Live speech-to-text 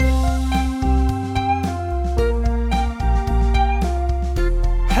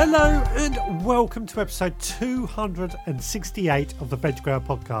Hello and welcome to episode 268 of the Veg Grower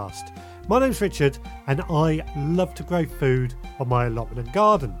Podcast. My name's Richard and I love to grow food on my allotment and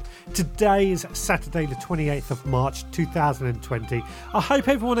garden. Today is Saturday the 28th of March 2020. I hope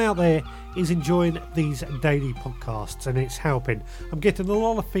everyone out there is enjoying these daily podcasts and it's helping. I'm getting a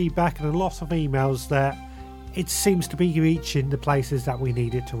lot of feedback and a lot of emails that it seems to be reaching the places that we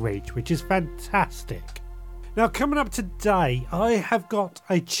need it to reach, which is fantastic. Now, coming up today, I have got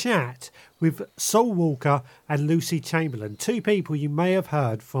a chat with Saul Walker and Lucy Chamberlain, two people you may have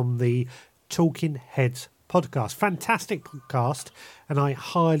heard from the Talking Heads podcast. Fantastic podcast, and I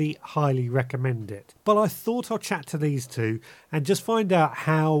highly, highly recommend it. But I thought I'll chat to these two and just find out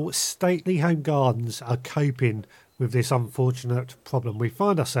how stately home gardens are coping with this unfortunate problem we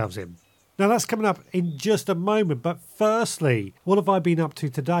find ourselves in. Now, that's coming up in just a moment, but firstly, what have I been up to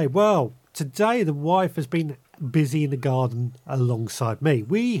today? Well, today the wife has been busy in the garden alongside me.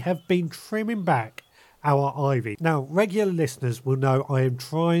 We have been trimming back our ivy. Now, regular listeners will know I am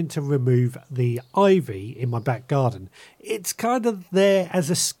trying to remove the ivy in my back garden. It's kind of there as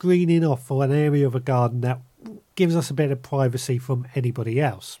a screening off for an area of a garden that gives us a bit of privacy from anybody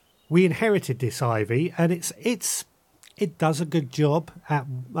else. We inherited this ivy and it does a good job at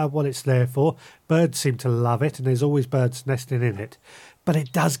what it's there for. Birds seem to love it and there's always birds nesting in it. But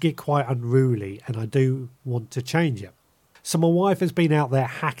it does get quite unruly and I do want to change it. So my wife has been out there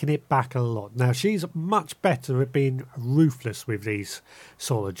hacking it back a lot. Now she's much better at being ruthless with these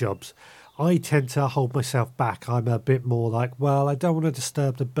sort of jobs. I tend to hold myself back. I'm a bit more like, well, I don't want to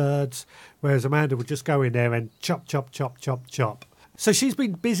disturb the birds. Whereas Amanda would just go in there and chop, chop, chop, chop, chop. So she's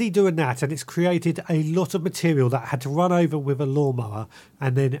been busy doing that and it's created a lot of material that I had to run over with a lawnmower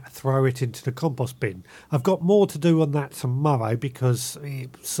and then throw it into the compost bin. I've got more to do on that tomorrow because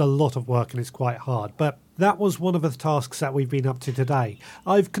it's a lot of work and it's quite hard. But that was one of the tasks that we've been up to today.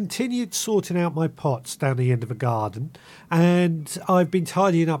 I've continued sorting out my pots down the end of the garden and I've been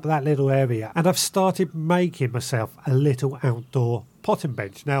tidying up that little area and I've started making myself a little outdoor potting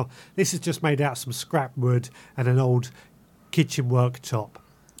bench. Now, this is just made out of some scrap wood and an old kitchen worktop,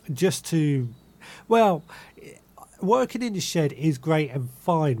 just to, well, working in the shed is great and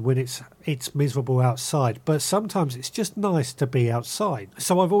fine when it's miserable outside, but sometimes it's just nice to be outside.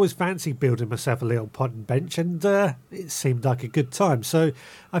 So I've always fancied building myself a little potting bench and it seemed like a good time. So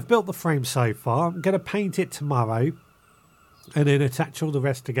I've built the frame so far. I'm going to paint it tomorrow and then attach all the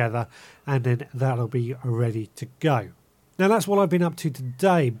rest together and then that'll be ready to go. Now, that's what I've been up to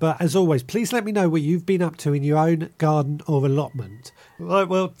today, but as always, please let me know what you've been up to in your own garden or allotment. Right,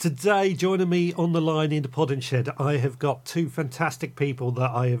 well, today, joining me on the line in the podding shed, I have got two fantastic people that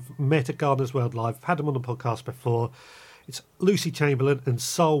I have met at Gardeners World Live. I've had them on the podcast before. It's Lucy Chamberlain and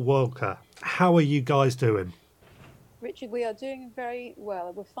Saul Walker. How are you guys doing? Richard, we are doing very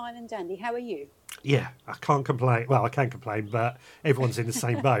well. We're fine and dandy. How are you? Yeah, I can't complain. Well, I can complain, but everyone's in the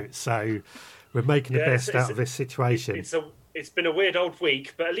same boat, so we're making the best out of this situation. It's been a weird old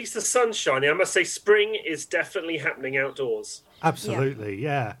week, but at least the sun's shining. I must say spring is definitely happening outdoors. Absolutely,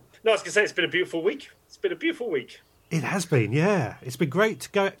 yeah. No, I was going to say it's been a beautiful week. It's been a beautiful week. It has been, yeah. It's been great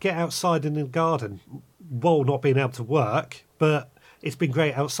to get outside in the garden while not being able to work, but it's been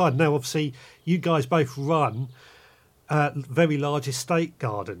great outside. Now, obviously, you guys both run very large estate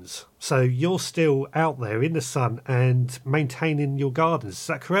gardens, so you're still out there in the sun and maintaining your gardens. Is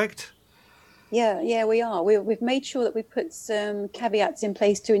that correct? Yeah, we are. We've made sure that we put some caveats in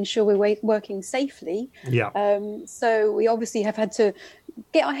place to ensure we're working safely. Yeah. So we obviously have had to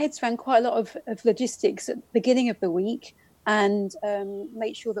get our heads around quite a lot of logistics at the beginning of the week and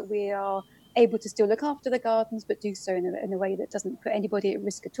make sure that we are able to still look after the gardens, but do so in a way that doesn't put anybody at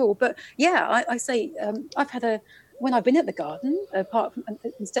risk at all. But yeah, I say when I've been at the garden, apart from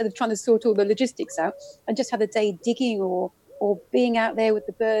instead of trying to sort all the logistics out, I just had a day digging or being out there with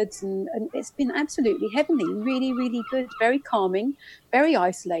the birds, and it's been absolutely heavenly, really, really good, very calming, very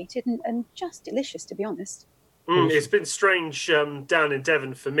isolated, and just delicious, to be honest. It's been strange down in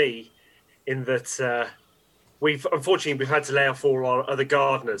Devon for me, in that we've had to lay off all our other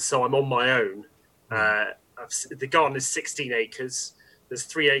gardeners, so I'm on my own. The garden is 16 acres. There's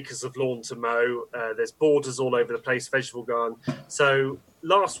 3 acres of lawn to mow. There's borders all over the place, vegetable garden. So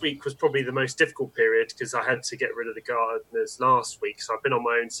last week was probably the most difficult period because I had to get rid of the gardeners last week. So I've been on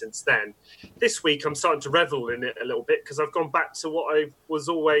my own since then. This week, I'm starting to revel in it a little bit because I've gone back to what I was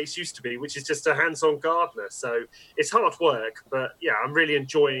always used to be, which is just a hands-on gardener. So it's hard work, but yeah, I'm really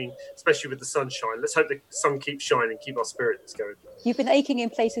enjoying, especially with the sunshine. Let's hope the sun keeps shining, keep our spirits going. You've been aching in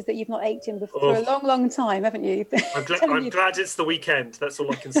places that you've not ached in before for a long, long time, haven't you? I'm glad it's the weekend. That's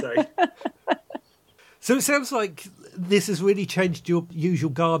all I can say. So it sounds like this has really changed your usual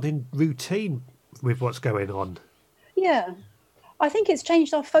gardening routine with what's going on. Yeah. I think it's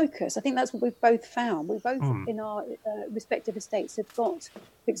changed our focus. I think that's what we've both found. We both, in our respective estates, have got,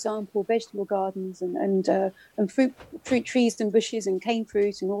 for example, vegetable gardens and fruit trees and bushes and cane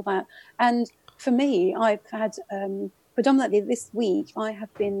fruit and all that. And for me, I've had predominantly this week, I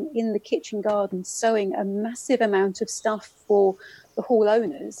have been in the kitchen garden sowing a massive amount of stuff for the hall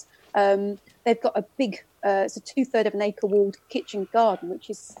owners. They've got a big, it's a 2/3 of an acre walled kitchen garden, which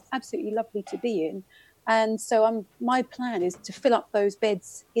is absolutely lovely to be in. And so my plan is to fill up those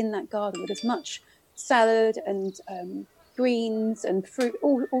beds in that garden with as much salad and greens and fruit,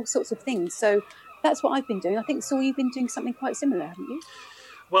 all sorts of things. So that's what I've been doing. I think, Saul, you've been doing something quite similar, haven't you?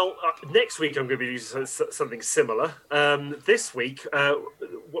 Well, next week I'm going to be using something similar. This week,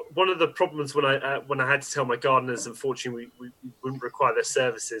 one of the problems when I had to tell my gardeners, unfortunately, we wouldn't require their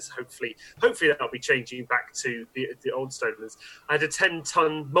services. Hopefully that'll be changing back to the old Stonelands. I had a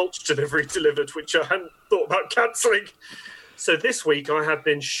 10-ton mulch delivery delivered, which I hadn't thought about cancelling. So this week I have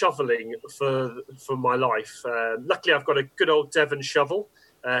been shoveling for my life. Luckily, I've got a good old Devon shovel.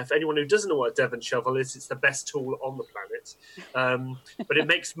 For anyone who doesn't know what a Devon shovel is, it's the best tool on the planet. But it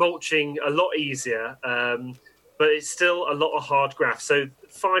makes mulching a lot easier, but it's still a lot of hard graft. So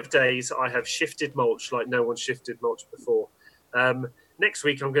 5 days I have shifted mulch like no one shifted mulch before. Next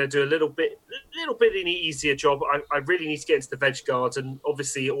week I'm going to do a little bit an easier job. I really need to get into the veg garden.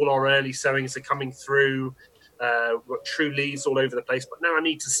 Obviously, all our early sowings are coming through. We've got true leaves all over the place, but now I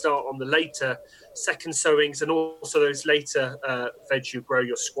need to start on the later second sowings and also those later veg you grow,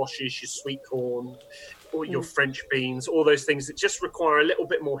 your squashes, your sweet corn, or your French beans, all those things that just require a little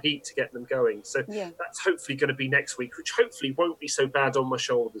bit more heat to get them going. So that's hopefully going to be next week, which hopefully won't be so bad on my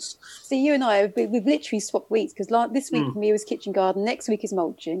shoulders. So you and I, we've literally swapped weeks, because this week for me was kitchen garden, next week is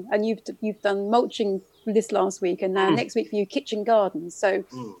mulching, and you've done mulching this last week, and now next week for you kitchen garden. So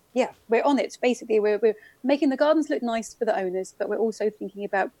we're on it. Basically, we're making the gardens look nice for the owners, but we're also thinking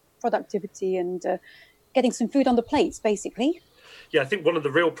about productivity and getting some food on the plates, basically. Yeah, I think one of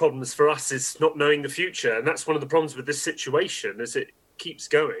the real problems for us is not knowing the future. And that's one of the problems with this situation as it keeps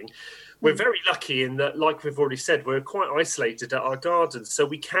going. We're very lucky in that, like we've already said, we're quite isolated at our gardens. So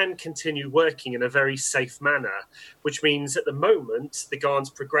we can continue working in a very safe manner, which means at the moment, the garden's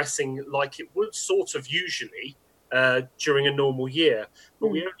progressing like it would sort of usually during a normal year. But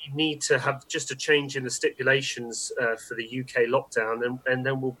we only need to have just a change in the stipulations for the UK lockdown, and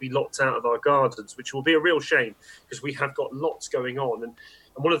then we'll be locked out of our gardens, which will be a real shame because we have got lots going on. And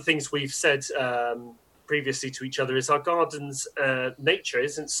one of the things we've said previously to each other is our garden's nature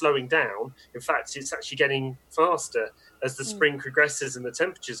isn't slowing down. In fact, it's actually getting faster as the spring progresses and the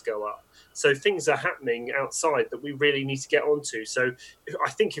temperatures go up. So things are happening outside that we really need to get onto. So I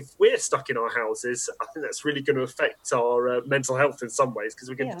think if we're stuck in our houses, I think that's really going to affect our mental health in some ways, because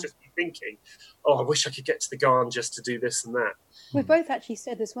we're going to just be thinking, I wish I could get to the garden just to do this and that. We've both actually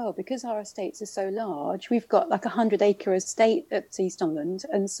said as well, because our estates are so large, we've got like 100-acre estate at Easternland,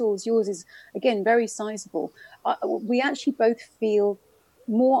 and Saul's, yours is, again, very sizable. We actually both feel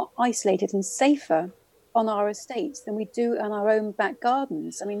more isolated and safer on our estates than we do on our own back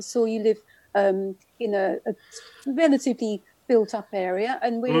gardens. I mean, Saul, you live in a relatively built-up area,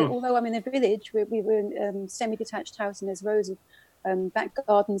 and although I'm in a village, we were in a semi-detached house, and there's rows of back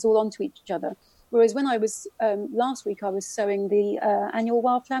gardens all onto each other. Whereas when I was last week, I was sowing the annual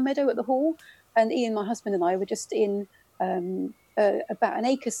wildflower meadow at the hall, and Ian, my husband, and I were just in about an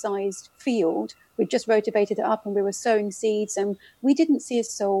acre-sized field. We'd just rotivated it up, and we were sowing seeds, and we didn't see a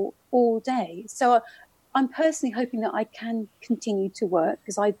soul all day. So I'm personally hoping that I can continue to work,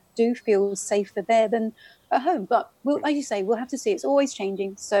 because I do feel safer there than at home. But as you say, we'll have to see. It's always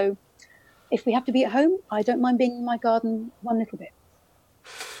changing. So if we have to be at home, I don't mind being in my garden one little bit.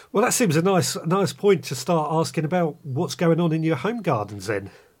 Well, that seems a nice point to start asking about what's going on in your home gardens then.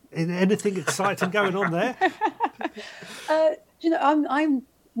 Anything exciting going on there?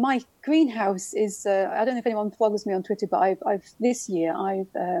 My greenhouse is, I don't know if anyone follows me on Twitter, but this year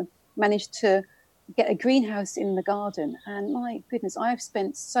I've managed to get a greenhouse in the garden, and my goodness, I have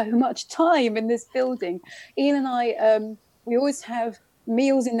spent so much time in this building. Ian and I, we always have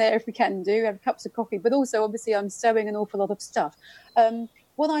meals in there if we can have cups of coffee, but also obviously I'm sowing an awful lot of stuff.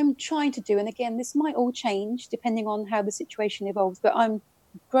 What I'm trying to do, and again, this might all change depending on how the situation evolves, but I'm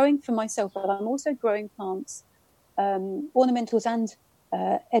growing for myself, but I'm also growing plants, ornamentals and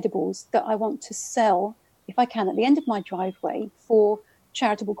edibles that I want to sell, if I can, at the end of my driveway for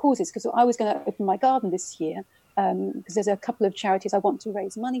charitable causes, because I was going to open my garden this year because there's a couple of charities I want to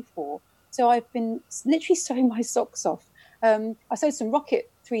raise money for. So I've been literally sewing my socks off. I sewed some rocket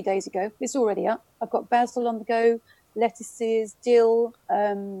 3 days ago. It's already up. I've got basil on the go, lettuces, dill.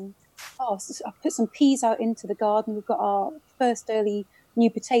 I've put some peas out into the garden. We've got our first early new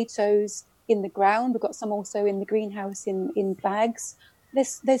potatoes in the ground. We've got some also in the greenhouse in bags.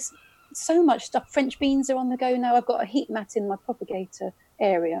 There's so much stuff. French beans are on the go now. I've got a heat mat in my propagator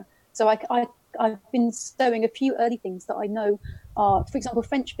area. So I've been sowing a few early things that I know are, for example,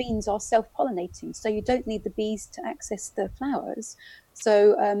 French beans are self-pollinating, so you don't need the bees to access the flowers.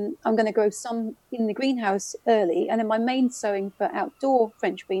 So I'm going to grow some in the greenhouse early, and then my main sowing for outdoor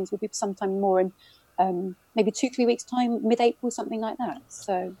French beans will be sometime more in maybe 2-3 weeks' time, mid-April, something like that.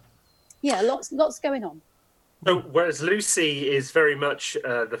 So yeah, lots going on. So, whereas Lucy is very much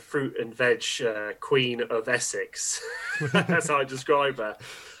the fruit and veg queen of Essex, as I describe her,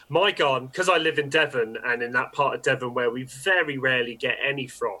 my garden, because I live in Devon and in that part of Devon where we very rarely get any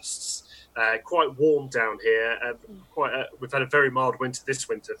frosts, quite warm down here. We've had a very mild winter this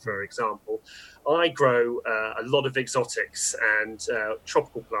winter, for example. I grow a lot of exotics and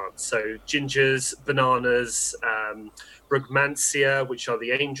tropical plants, so gingers, bananas, brugmansia, which are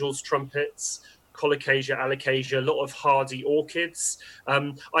the angel's trumpets, colocasia, alocasia, a lot of hardy orchids.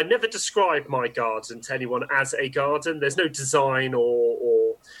 I never describe my garden to anyone as a garden. There's no design or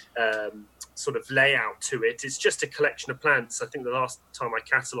sort of layout to it. It's just a collection of plants. I think the last time I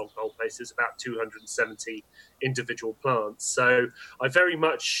catalogued the whole place is about 270 individual plants. So I very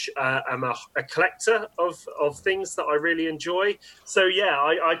much am a collector of things that I really enjoy. So yeah,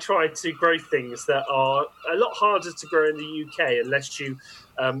 I try to grow things that are a lot harder to grow in the UK unless you,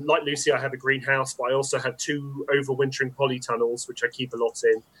 like Lucy, I have a greenhouse, but I also have 2 overwintering polytunnels, which I keep a lot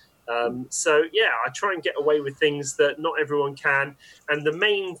in. So yeah, I try and get away with things that not everyone can. And the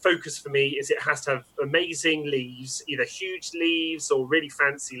main focus for me is it has to have amazing leaves, either huge leaves or really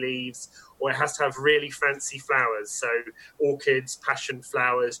fancy leaves, or it has to have really fancy flowers. So orchids, passion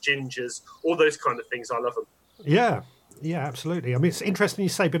flowers, gingers, all those kind of things. I love them. Yeah, absolutely. I mean, it's interesting you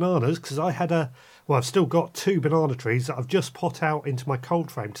say bananas because I've still got 2 banana trees that I've just put out into my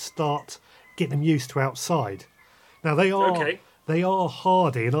cold frame to start getting them used to outside. Now they are... Okay. They are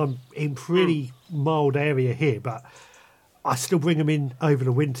hardy, and I'm in pretty mild area here, but I still bring them in over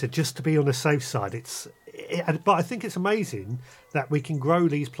the winter just to be on the safe side. But I think it's amazing that we can grow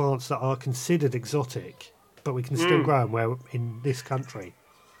these plants that are considered exotic, but we can still grow them in this country.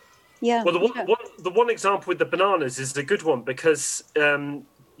 Yeah. Well, the one example with the bananas is a good one because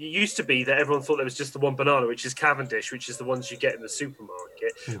it used to be that everyone thought there was just the one banana, which is Cavendish, which is the ones you get in the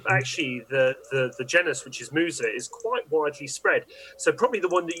supermarket. But actually, the genus, which is Musa, is quite widely spread. So probably the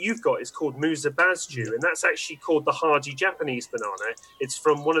one that you've got is called Musa basju, and that's actually called the hardy Japanese banana. It's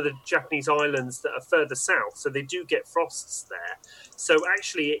from one of the Japanese islands that are further south, so they do get frosts there. So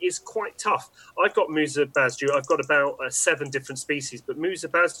actually, it is quite tough. I've got Musa basju. I've got about 7 different species, but Musa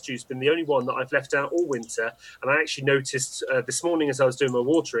basju has been the only one that I've left out all winter. And I actually noticed this morning as I was doing my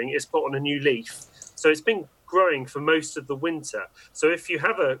watering, it's put on a new leaf. So it's been growing for most of the winter. So if you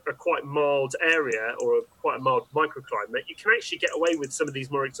have a quite mild area or quite a mild microclimate, you can actually get away with some of these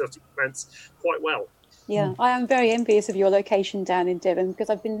more exotic plants quite well. Yeah, I am very envious of your location down in Devon because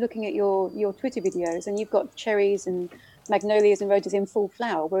I've been looking at your Twitter videos and you've got cherries and magnolias and roses in full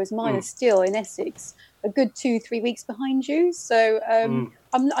flower, whereas mine are still in Essex a good 2-3 weeks behind you. So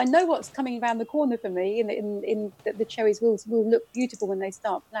I know what's coming around the corner for me. In the cherries will look beautiful when they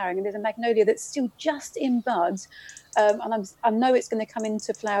start flowering, and there's a magnolia that's still just in bud, and I know it's going to come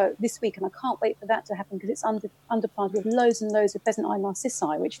into flower this week, and I can't wait for that to happen because it's underplanted with loads and loads of pheasant eye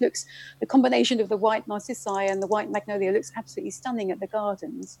narcissi, which looks, the combination of the white narcissi and the white magnolia looks absolutely stunning at the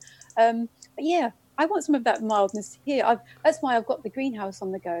gardens. But yeah, I want some of that mildness here. That's why I've got the greenhouse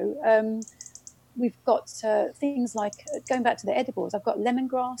on the go. We've got things like, going back to the edibles, I've got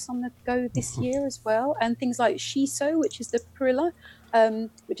lemongrass on the go this year as well, and things like shiso, which is the perilla,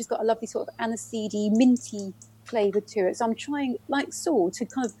 which has got a lovely sort of aniseedy, minty flavour to it. So I'm trying, like Saul, to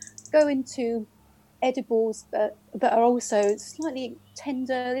kind of go into edibles that are also slightly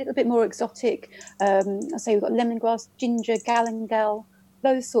tender, a little bit more exotic. I say we've got lemongrass, ginger, galangal,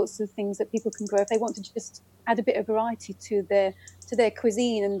 those sorts of things that people can grow if they want to just add a bit of variety to their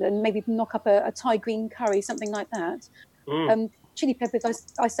cuisine and maybe knock up a Thai green curry, something like that. Chili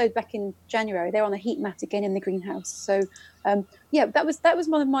peppers I sowed back in January. They're on a heat mat again in the greenhouse. So yeah, that was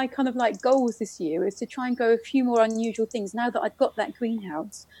one of my kind of like goals this year, is to try and grow a few more unusual things now that I've got that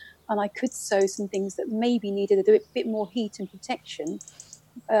greenhouse and I could sow some things that maybe needed a bit more heat and protection.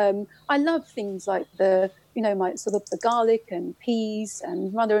 I love things like my sort of the garlic and peas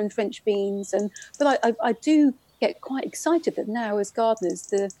and runner and French beans, but I do get quite excited that now as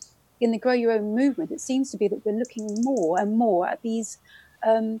gardeners, in the Grow Your Own movement, it seems to be that we're looking more and more at these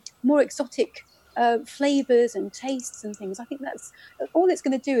more exotic flavours and tastes and things. I think that's all it's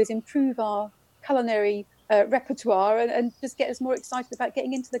going to do is improve our culinary repertoire and just get us more excited about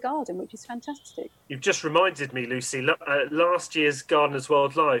getting into the garden, which is fantastic. You've just reminded me, Lucy, last year's Gardeners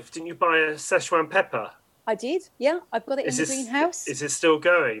World Live, didn't you buy a Szechuan pepper? I did, yeah. I've got it in the greenhouse. Is it still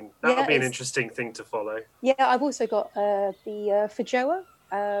going? That'll be an interesting thing to follow. Yeah, I've also got the feijoa,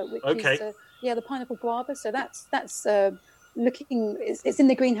 which is the pineapple guava. So that's looking. It's in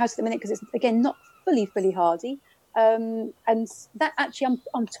the greenhouse at the minute because it's again not fully hardy. And that actually,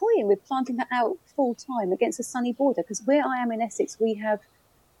 I'm toying with planting that out full time against a sunny border because where I am in Essex, we have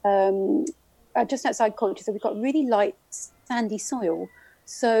just outside Colchester, we've got really light sandy soil.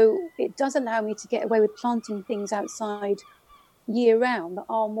 So it does allow me to get away with planting things outside year round that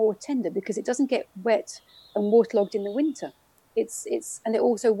are more tender because it doesn't get wet and waterlogged in the winter. And it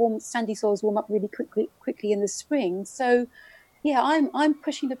also sandy soils warm up really quickly in the spring. So yeah, I'm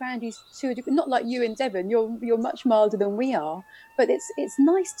pushing the boundaries to a degree, not like you in Devon. You're much milder than we are, but it's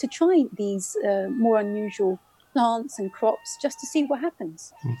nice to try these more unusual plants and crops just to see what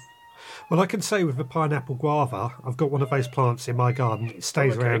happens. Well, I can say with the pineapple guava, I've got one of those plants in my garden. It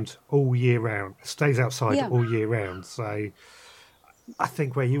stays around all year round. It stays outside all year round. So I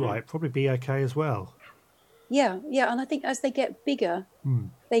think where you are, it'd probably be okay as well. Yeah, and I think as they get bigger,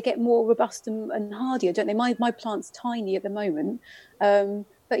 they get more robust and hardier, don't they? My plant's tiny at the moment.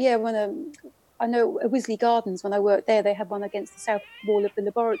 But yeah, when I know at Wisley Gardens, when I worked there, they had one against the south wall of the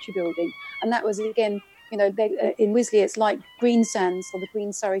laboratory building. And that was, again, in Wisley, it's like green sands or the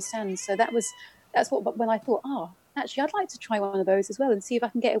green Surrey sands. So that's what when I thought, actually, I'd like to try one of those as well and see if I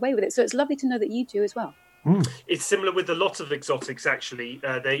can get away with it. So it's lovely to know that you do as well. It's similar with a lot of exotics, actually.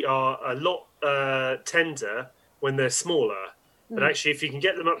 They are a lot tender when they're smaller. But actually, if you can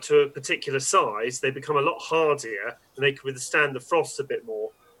get them up to a particular size, they become a lot hardier and they can withstand the frost a bit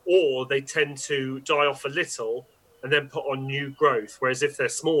more. Or they tend to die off a little and then put on new growth. Whereas if they're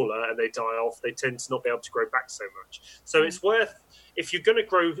smaller and they die off, they tend to not be able to grow back so much. So it's worth, if you're going to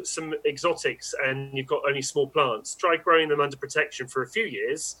grow some exotics and you've got only small plants, try growing them under protection for a few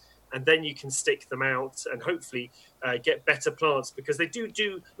years, and then you can stick them out and hopefully get better plants, because they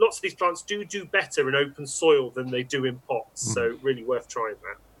lots of these plants do better in open soil than they do in pots. So really worth trying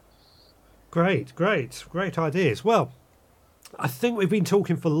that. Great ideas. Well, I think we've been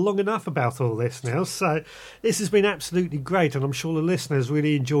talking for long enough about all this now, so this has been absolutely great, and I'm sure the listeners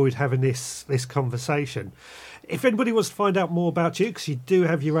really enjoyed having this conversation. If anybody wants to find out more about you, because you do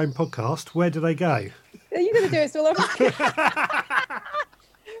have your own podcast, where do they go? Are you going to do it all over?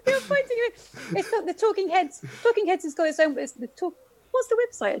 You're pointing it. It's not the Talking Heads. Talking Heads has got its own. What's the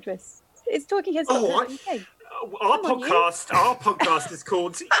website address? It's Talking Heads. Our podcast is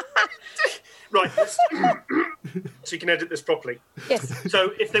called. Right, so you can edit this properly. Yes.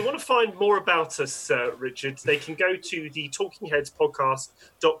 So if they want to find more about us, Richard, they can go to the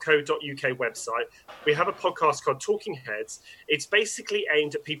talkingheadspodcast.co.uk website. We have a podcast called Talking Heads. It's basically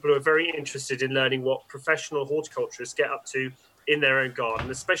aimed at people who are very interested in learning what professional horticulturists get up to in their own garden,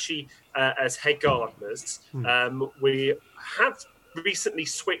 especially as head gardeners. We have recently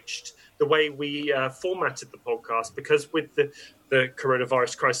switched the way we formatted the podcast, because with the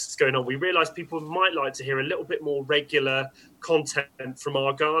coronavirus crisis going on, we realised people might like to hear a little bit more regular content from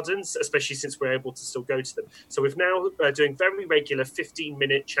our gardens, especially since we're able to still go to them. So we're now doing very regular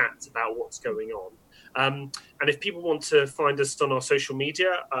 15-minute chats about what's going on. And if people want to find us on our social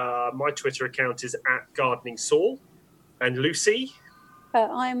media, my Twitter account is @GardeningSaul. And Lucy?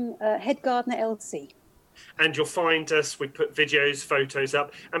 I'm Head Gardener LC. And you'll find us. We put videos, photos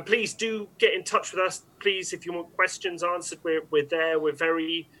up. And please do get in touch with us. Please, if you want questions answered, we're there. We're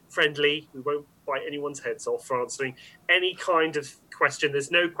very friendly. We won't bite anyone's heads off for answering any kind of question. There's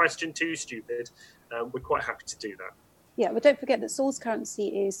no question too stupid. We're quite happy to do that. Yeah, but don't forget that Saul's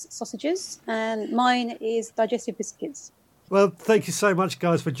currency is sausages and mine is digestive biscuits. Well, thank you so much,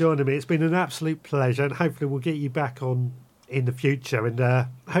 guys, for joining me. It's been an absolute pleasure, and hopefully we'll get you back on in the future, and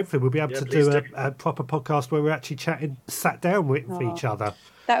hopefully we'll be able to do a proper podcast where we're actually sat down with each other.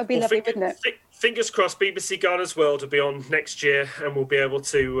 That would be lovely, wouldn't it? Fingers crossed, BBC Gardeners World will be on next year, and we'll be able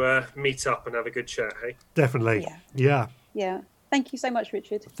to meet up and have a good chat, hey? Definitely. Yeah. Thank you so much,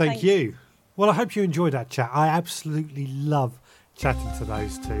 Richard. Thank you. Well, I hope you enjoyed that chat. I absolutely love chatting to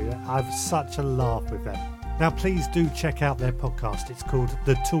those two. I have such a laugh with them. Now, please do check out their podcast. It's called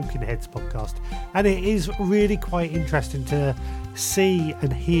the Talking Heads Podcast. And it is really quite interesting to see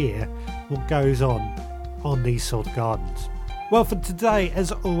and hear what goes on these sort of gardens. Well, for today,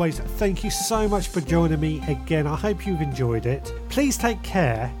 as always, thank you so much for joining me again. I hope you've enjoyed it. Please take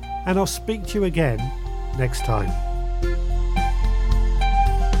care, and I'll speak to you again next time.